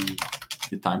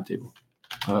the timetable,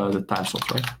 the time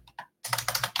slot, right?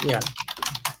 Yeah.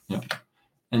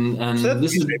 And so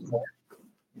this is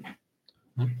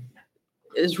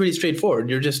it's really straightforward.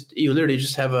 You literally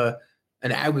just have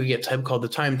an aggregate type called the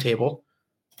timetable,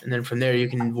 and then from there you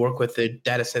can work with the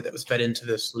data set that was fed into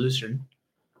the solution,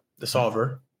 the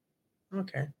solver.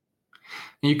 Okay.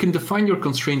 And you can define your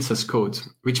constraints as code,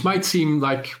 which might seem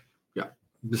like,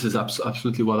 this is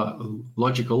absolutely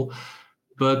logical,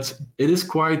 but it is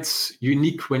quite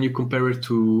unique when you compare it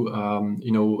to,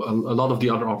 a lot of the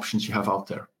other options you have out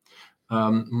there.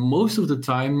 Most of the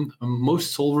time,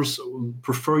 most solvers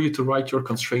prefer you to write your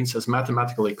constraints as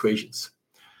mathematical equations.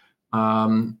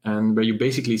 And where you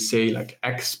basically say like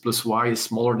x plus y is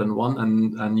smaller than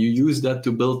 1, and you use that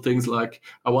to build things like,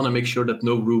 I want to make sure that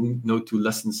no two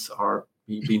lessons are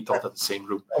being taught at the same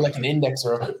room. Or like an index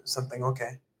or something,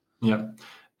 okay. Yeah.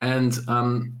 And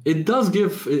it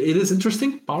is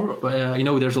interesting.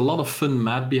 There's a lot of fun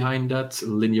math behind that,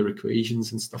 linear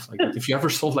equations and stuff like that. If you ever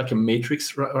solve like a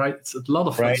matrix, right, it's a lot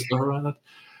of fun stuff around it.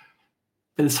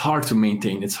 But it's hard to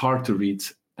maintain, it's hard to read.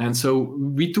 And so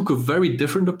we took a very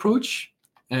different approach,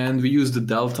 and we used the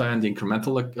delta and the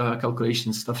incremental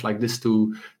calculation, stuff like this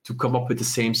to come up with the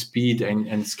same speed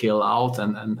and scale out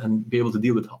and be able to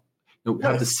deal with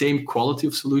have the same quality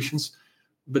of solutions,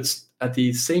 but at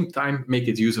the same time make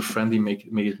it user friendly, make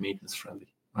it maintenance friendly,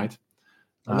 right?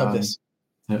 I love this.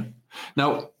 Yeah.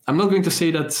 Now, I'm not going to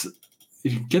say that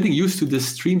getting used to this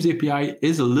Streams API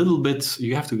is a little bit,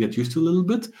 you have to get used to a little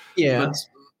bit. Yeah.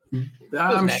 But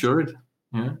I'm sure.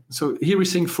 Yeah. So here we're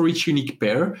saying for each unique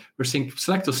pair, we're saying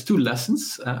select those 2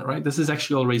 lessons, right? This is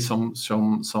actually already some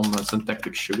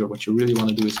syntactic sugar. What you really want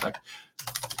to do is like,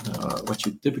 what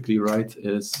you typically write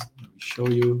is, let me show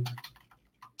you.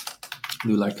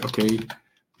 Do like, okay,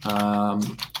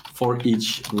 for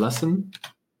each lesson,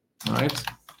 right?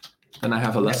 Then I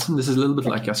have a lesson. This is a little bit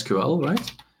like SQL,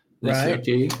 right? Then say,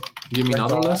 okay, give me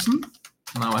another lesson.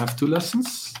 Now I have 2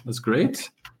 lessons. That's great.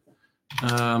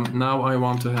 Now I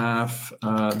want to have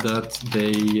that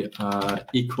they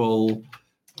equal,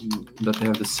 that they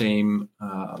have the same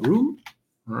room.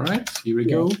 All right, here we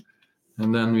go.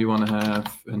 And then we want to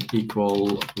have an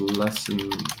equal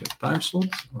lesson time slot.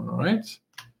 All right,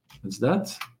 that's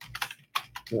that.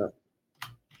 Yeah.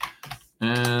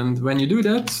 And when you do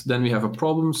that, then we have a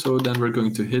problem. So then we're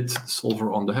going to hit the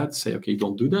solver on the head, say, okay,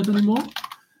 don't do that anymore.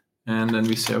 And then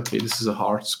we say, okay, this is a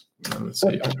hard, let's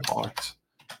say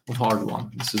a hard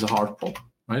one. This is a hard problem,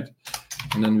 right?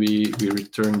 And then we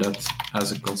return that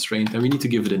as a constraint, and we need to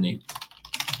give it a name,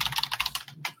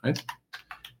 right?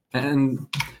 And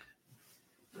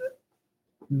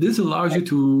this allows you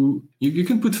to, you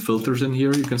can put filters in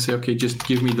here. You can say, okay, just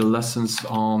give me the lessons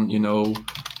on,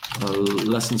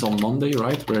 lessons on Monday,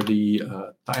 right? Where the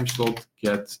time slot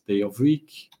get day of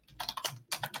week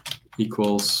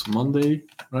equals Monday,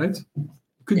 right? You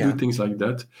could do things like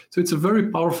that. So it's a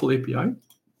very powerful API.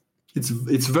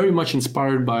 It's very much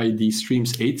inspired by the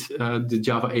Streams 8, the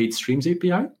Java 8 Streams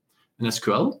API and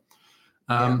SQL.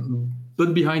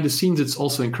 But behind the scenes, it's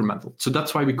also incremental. So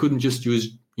that's why we couldn't just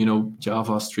use,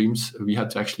 Java Streams. We had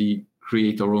to actually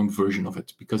create our own version of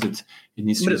it because it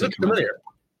needs to be. But it looks familiar.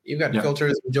 You've got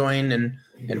filters, join, and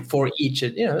for each.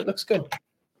 It looks good.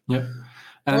 Yeah.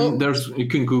 And you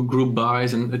can go group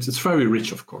bys, and it's very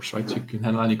rich, of course, right? So you can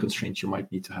handle any constraints you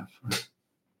might need to have. Right?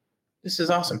 This is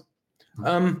awesome.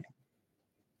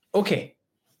 Okay.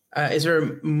 Is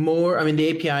there more? I mean,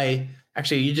 the API,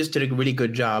 actually, you just did a really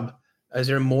good job. Is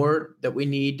there more that we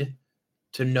need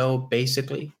to know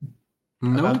basically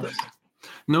about this?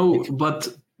 No, but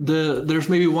there's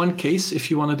maybe one case. If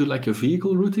you want to do like a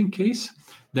vehicle routing case,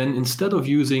 then instead of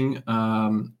using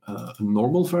a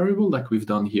normal variable like we've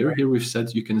done here, here we've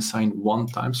said you can assign one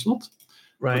time slot.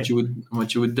 Right.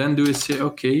 What you would then do is say,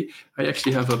 okay, I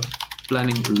actually have a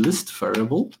planning list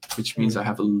variable, which means I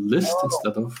have a list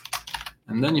instead of,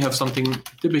 and then you have something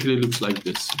typically looks like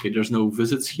this. Okay, there's no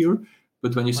visits here,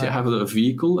 but when you say I have a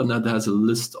vehicle and that has a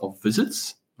list of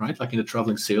visits, right, like in the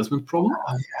traveling salesman problem,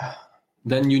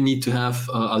 then you need to have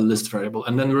a list variable,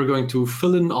 and then we're going to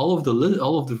fill in all of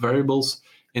the variables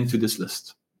into this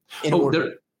list.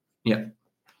 There's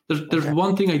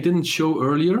one thing I didn't show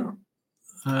earlier.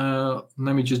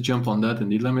 Let me just jump on that.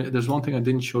 Indeed, there's one thing I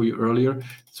didn't show you earlier.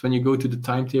 It's when you go to the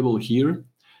timetable here.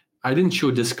 I didn't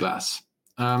show this class.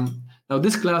 Now,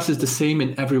 this class is the same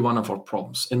in every one of our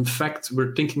problems. In fact,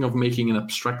 we're thinking of making an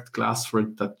abstract class for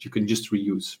it that you can just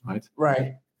reuse, right?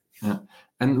 Right. Yeah.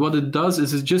 And what it does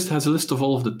is it just has a list of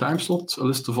all of the time slots, a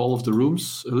list of all of the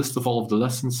rooms, a list of all of the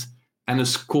lessons, and a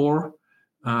score.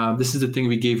 This is the thing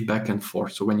we gave back and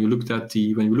forth. So when you looked at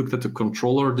the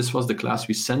controller, this was the class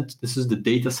we sent. This is the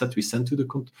data set we sent to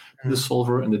the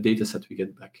solver, and the data set we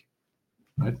get back.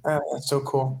 Right? That's so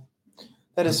cool.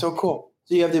 That is so cool.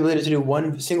 So you have the ability to do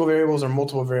one single variables or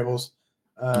multiple variables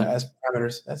as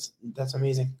parameters. That's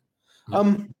amazing.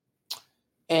 Yeah.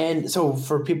 And so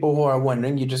for people who are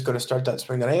wondering, you just go to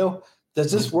start.spring.io.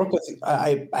 Does this work with?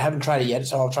 I haven't tried it yet,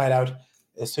 so I'll try it out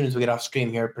as soon as we get off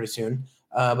stream here pretty soon.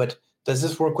 But does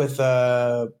this work with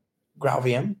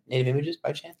GraalVM native images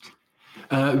by chance?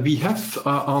 We have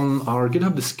on our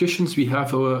GitHub discussions, we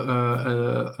have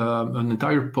an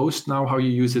entire post now how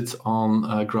you use it on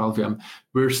GraalVM.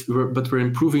 But we're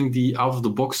improving the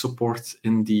out-of-the-box support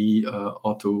in the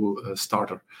auto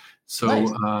starter. So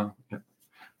nice.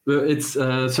 it's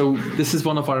so this is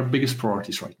one of our biggest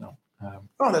priorities right now.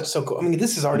 That's so cool. I mean,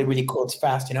 this is already really cool. It's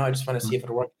fast. I just want to see if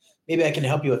it'll work. Maybe I can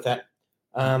help you with that.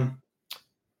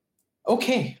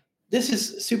 Okay, this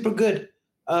is super good.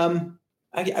 I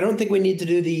don't think we need to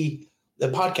do the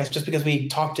podcast just because we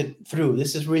talked it through.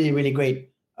 This is really, really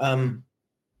great.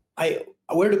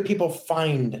 Where do people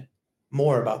find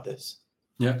more about this?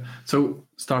 Yeah, so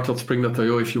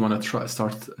start.spring.io if you want to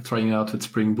start trying it out with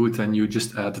Spring Boot, and you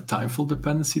just add the Timefold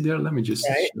dependency there. Let me just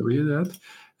show you that.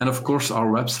 And of course, our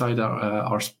website,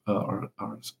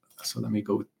 so let me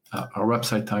go, our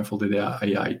website, Timefold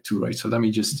AI too, right? So let me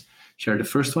just share the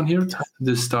first one here.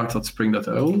 This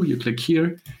start.spring.io. You click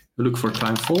here, you look for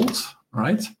Timefold,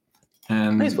 right?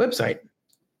 And nice website.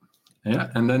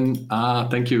 Yeah, and then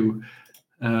thank you.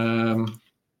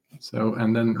 So,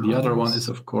 and then the other one is,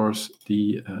 of course,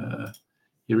 the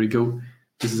here we go.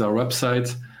 This is our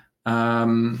website. I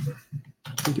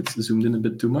think it's zoomed in a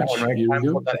bit too much. Right. Here we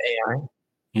go.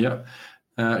 AI.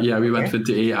 Yeah, we went with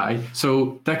the AI.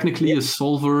 So technically, a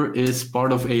solver is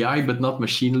part of AI, but not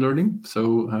machine learning.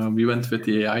 So we went with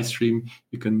the AI stream.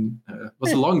 You can. It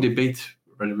was a long debate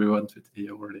whether we went with AI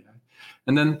or AI.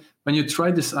 And then when you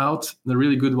try this out, the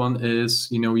really good one is,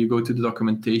 you go to the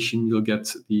documentation, you'll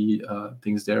get the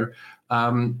things there.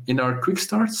 In our quick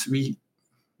starts,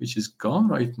 which is gone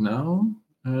right now.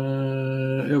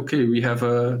 Okay, we have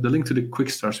the link to the quick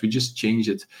starts. We just changed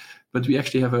it, but we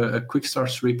actually have a quick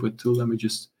starts repo too. Let me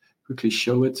just quickly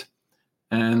show it.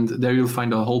 And there you'll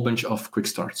find a whole bunch of quick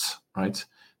starts, right?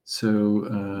 So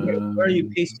where are you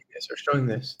pasting this or showing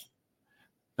this?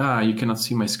 You cannot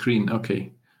see my screen.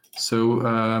 Okay. So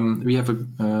we have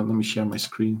let me share my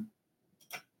screen.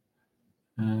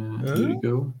 Here we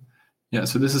go. Yeah,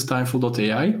 so this is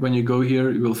Timefold.ai. When you go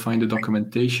here, you will find the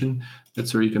documentation.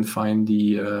 That's where you can find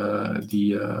the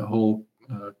whole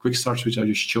quick starts, which I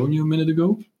just shown you a minute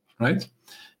ago, right?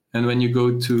 And when you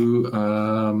go to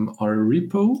our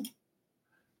repo,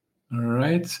 all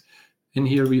right, in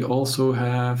here we also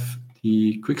have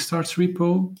the quick starts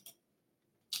repo,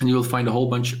 and you will find a whole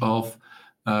bunch of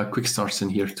quick starts in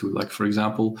here too. Like, for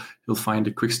example, you'll find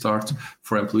a quick start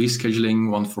for employee scheduling,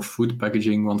 one for food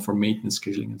packaging, one for maintenance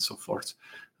scheduling, and so forth.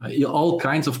 All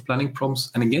kinds of planning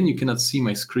prompts. And again, you cannot see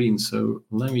my screen, so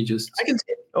let me just... I can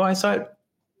see it. Oh, I saw it.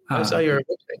 I saw your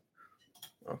website.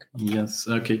 Okay. Yes,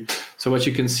 okay. So what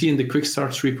you can see in the quick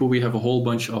starts repo, we have a whole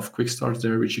bunch of quick starts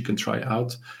there, which you can try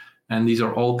out. And these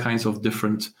are all kinds of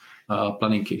different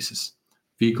planning cases.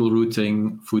 Vehicle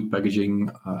routing, food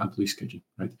packaging, employee scheduling,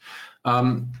 right?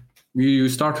 You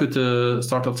start with the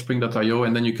start.spring.io,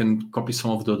 and then you can copy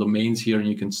some of the domains here, and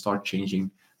you can start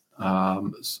changing.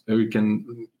 So you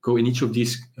can go in each of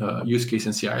these use cases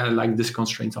and say, I like this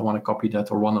constraint, I want to copy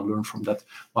that or want to learn from that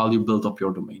while you build up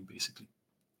your domain, basically.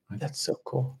 Right? That's so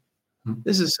cool.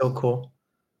 This is so cool.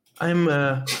 I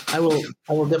will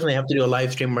definitely have to do a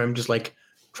live stream where I'm just like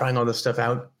trying all this stuff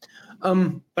out.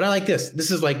 But I like this. This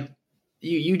is like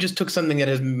you just took something that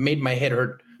has made my head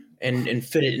hurt and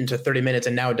fit it into 30 minutes,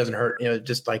 and now it doesn't hurt.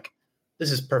 Just like,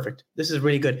 this is perfect. This is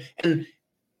really good. And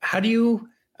how do you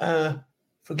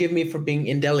forgive me for being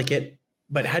indelicate,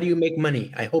 but how do you make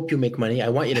money? I hope you make money. I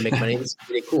want you to make money. This is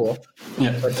really cool.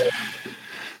 Yeah. But,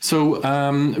 so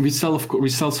we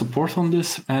sell support on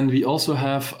this, and we also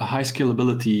have a high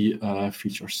scalability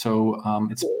feature. So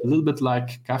it's a little bit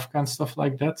like Kafka and stuff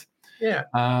like that. Yeah.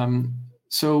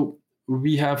 So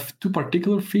we have two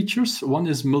particular features. One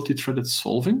is multi-threaded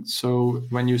solving. So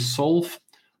when you solve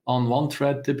on one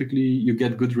thread, typically you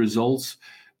get good results.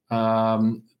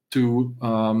 Maybe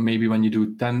when you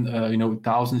do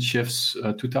 1,000 shifts,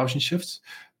 2,000 shifts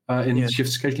in shift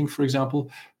scheduling, for example.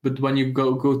 But when you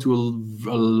go to a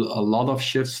lot of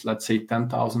shifts, let's say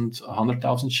 10,000,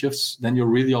 100,000 shifts, then you're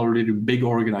really already a big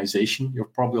organization. You're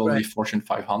probably already Fortune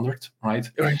 500, right?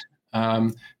 Right.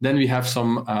 Then we have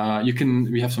some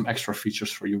we have some extra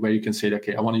features for you where you can say,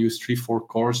 okay, I want to use 3-4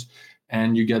 cores,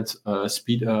 and you get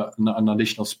an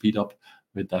additional speed up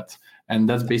with that. And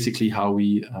that's basically how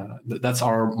that's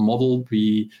our model.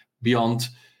 We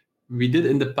did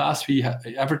in the past,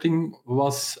 everything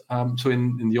was, so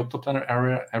in the Optoplanner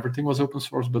area, everything was open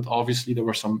source, but obviously there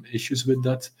were some issues with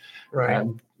that. Right.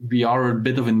 We are a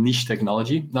bit of a niche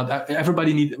technology.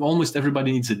 Almost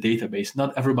everybody needs a database.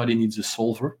 Not everybody needs a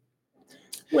solver.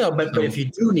 Well, but if you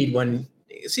do need one,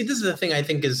 see, this is the thing I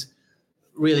think is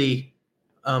really,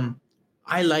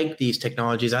 I like these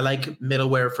technologies. I like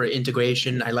middleware for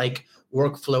integration. I like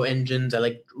workflow engines. I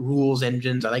like rules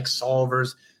engines. I like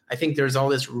solvers. I think there's all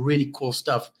this really cool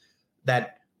stuff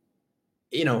that,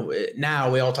 now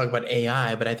we all talk about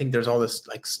AI, but I think there's all this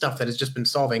like stuff that has just been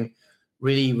solving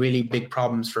really, really big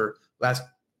problems for the last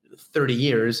 30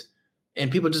 years. And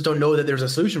people just don't know that there's a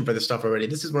solution for this stuff already.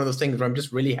 This is one of those things where I'm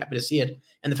just really happy to see it.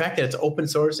 And the fact that it's open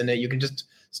source and that you can just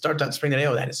start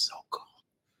 .spring.io, that is so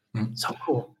cool. So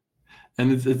cool.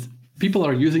 And it's people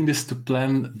are using this to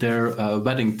plan their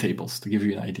wedding tables, to give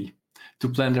you an idea, to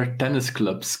plan their tennis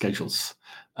club schedules.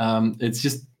 It's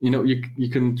just, you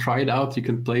can try it out, you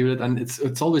can play with it, and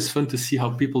it's always fun to see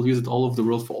how people use it all over the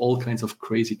world for all kinds of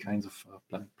crazy kinds of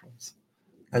planning problems.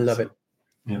 I love it.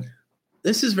 Yeah.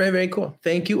 This is very, very cool.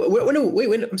 Thank you.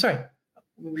 Wait. I'm sorry.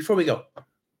 Before we go,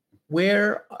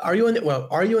 where are you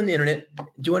are you on the internet? Do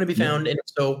you want to be found? And if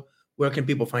so, where can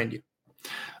people find you?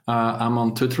 I'm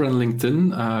on Twitter and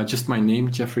LinkedIn. Just my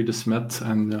name, Geoffrey De Smet,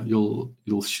 and you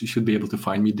should be able to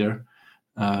find me there.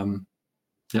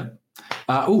 Yeah.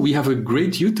 We have a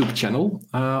great YouTube channel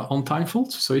on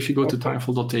Timefold. So if you go to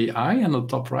timefold.ai, and on the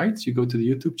top right, you go to the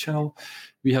YouTube channel.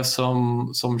 We have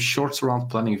some shorts around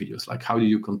planning videos, like how do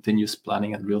you continuous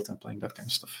planning and real-time planning, that kind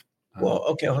of stuff. Well,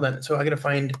 okay, hold on. So I got to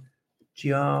find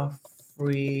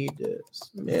Geoffrey De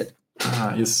Smet.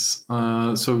 Yes.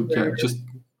 Just.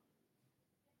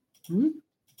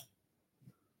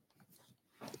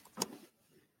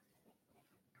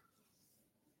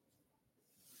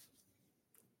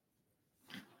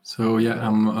 So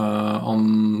I'm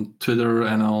on Twitter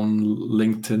and on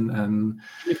LinkedIn, and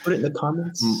can you put it in the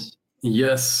comments?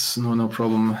 Yes, no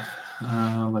problem.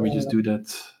 Let me just do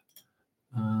that.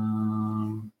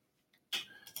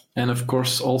 And of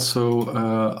course, also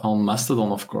on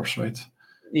Mastodon, of course, right?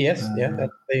 Yes,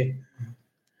 that's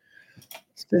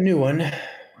it's the new one.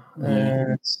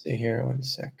 Let's see here, 1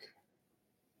 sec.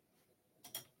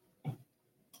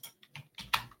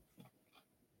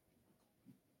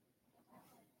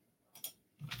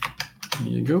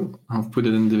 There you go. I'll put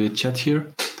it in the chat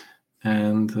here,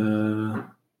 and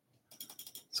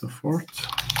so forth.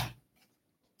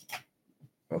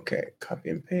 Okay, copy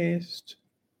and paste.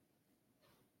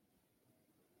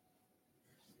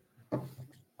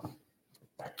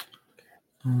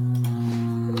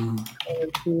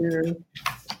 Here.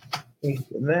 Paste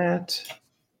that.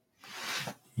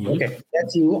 Yep. Okay,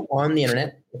 that's you on the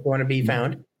internet if you want to be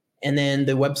found. And then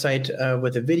the website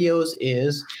with the videos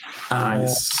is...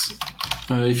 Yes.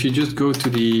 If you just go to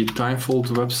the Timefold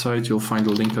website, you'll find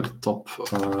a link at the top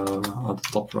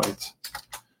right.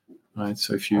 Right.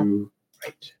 So if you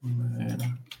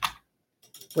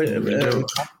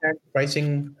contact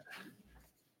pricing.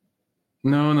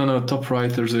 No. Top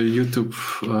right. There's a YouTube.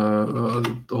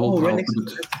 The whole right next to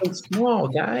it's so small,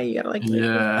 guy. I like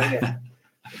yeah.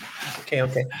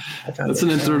 Okay. I found That's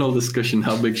an internal discussion.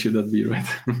 How big should that be, right?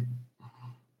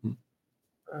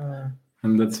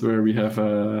 And that's where we have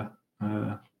there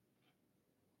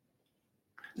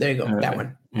you go. That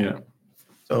one. Yeah.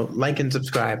 So like and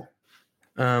subscribe.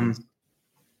 And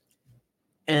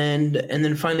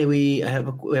then finally we have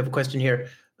a question here.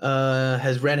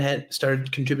 Has Red Hat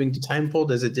started contributing to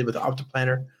Timefold as it did with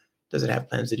OptiPlanner? Does it have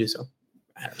plans to do so?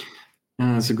 I don't know.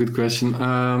 That's a good question.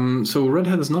 So Red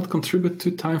Hat has not contributed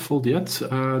to Timefold yet.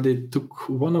 They took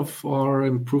one of our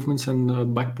improvements and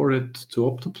backported it to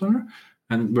OptiPlanner,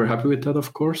 and we're happy with that,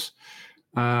 of course.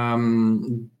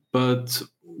 But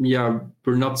yeah,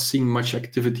 we're not seeing much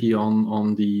activity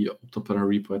on the OptiPlanner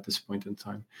repo at this point in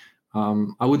time.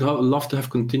 I would love to have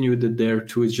continued it there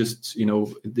too. It's just,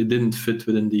 it didn't fit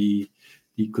within the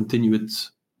continued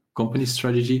company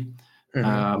strategy.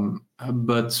 Mm-hmm.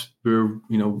 But we're,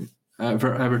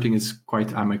 everything is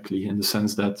quite amicably in the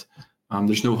sense that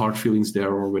there's no hard feelings there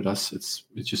or with us. It's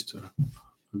just a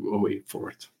way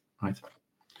forward, right?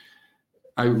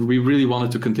 We really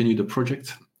wanted to continue the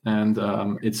project, and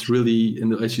it's really,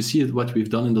 as you see what we've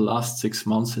done in the last 6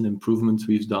 months and improvements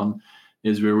we've done,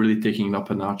 is we're really taking it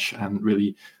up a notch and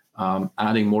really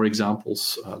adding more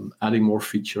examples, adding more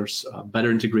features, better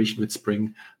integration with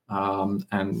Spring, and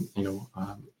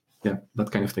that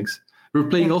kind of things. We're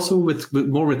playing also with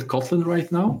Kotlin right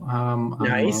now.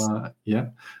 Nice.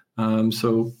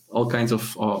 So all kinds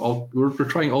of we're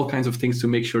trying all kinds of things to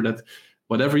make sure that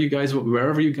wherever you guys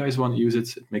want to use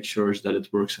it, it makes sure that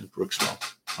it works and it works well.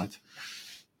 Right.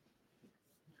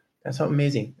 That's so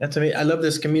amazing. That's amazing. I love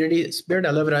this community spirit.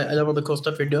 I love it. I love all the cool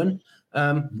stuff you're doing.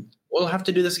 We'll have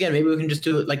to do this again. Maybe we can just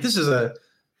do it like this is a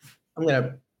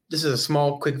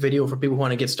small, quick video for people who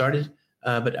want to get started.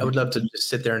 But I would love to just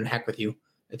sit there and hack with you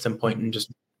at some point and just,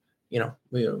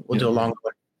 we'll do a long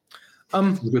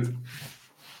one. Good.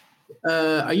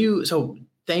 So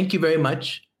thank you very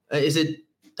much. Is it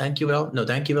thank you well? No,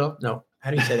 thank you well. No. How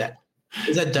do you say that?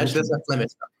 Is that Dutch? That's not Flemish.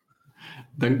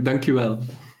 Thank you well.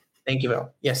 Thank you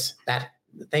well. Yes, that.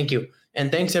 Thank you.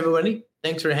 And thanks everybody.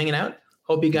 Thanks for hanging out.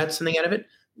 Hope you got something out of it.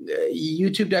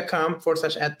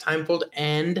 YouTube.com/@Timefold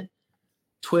and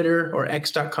Twitter or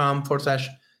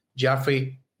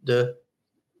X.com/Geoffrey De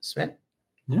Smet.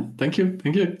 Yeah, thank you.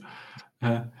 Thank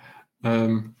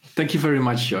you very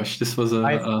much, Josh. This was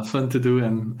fun to do,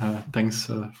 and thanks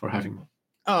for having me.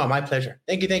 Oh, my pleasure.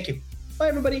 Thank you. Bye,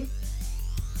 everybody.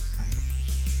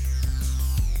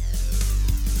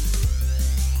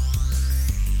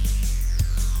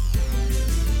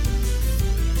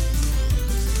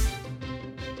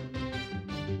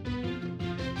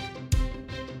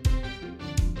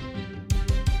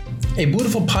 A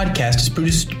Beautiful Podcast is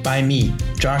produced by me,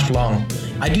 Josh Long.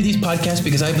 I do these podcasts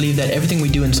because I believe that everything we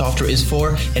do in software is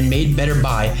for and made better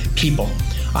by people.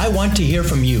 I want to hear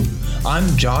from you.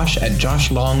 I'm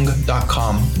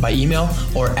josh@joshlong.com by email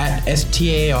or at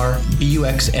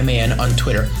STARBUXMAN on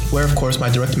Twitter, where of course my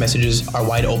direct messages are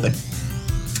wide open.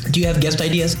 Do you have guest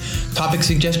ideas, topic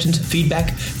suggestions,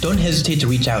 feedback? Don't hesitate to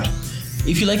reach out.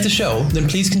 If you like the show, then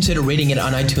please consider rating it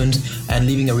on iTunes and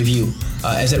leaving a review,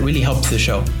 as it really helps the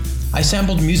show. I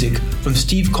sampled music from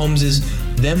Steve Combs's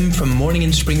Them from Morning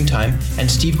in Springtime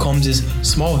and Steve Combs's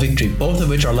Small Victory, both of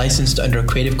which are licensed under a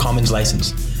Creative Commons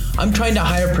license. I'm trying to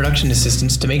hire production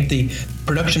assistants to make the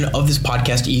production of this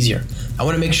podcast easier. I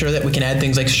want to make sure that we can add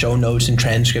things like show notes and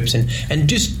transcripts and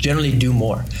just generally do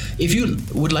more. If you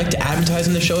would like to advertise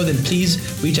on the show, then please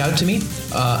reach out to me.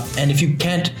 And if you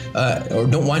can't or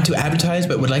don't want to advertise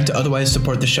but would like to otherwise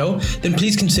support the show, then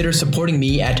please consider supporting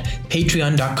me at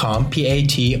patreon.com,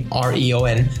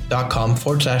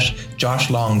 patreon.com/Josh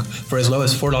Long for as low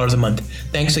as $4 a month.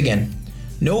 Thanks again.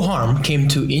 No harm came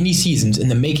to any seasons in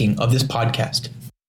the making of this podcast.